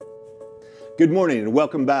Good morning and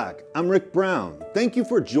welcome back. I'm Rick Brown. Thank you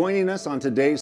for joining us on today's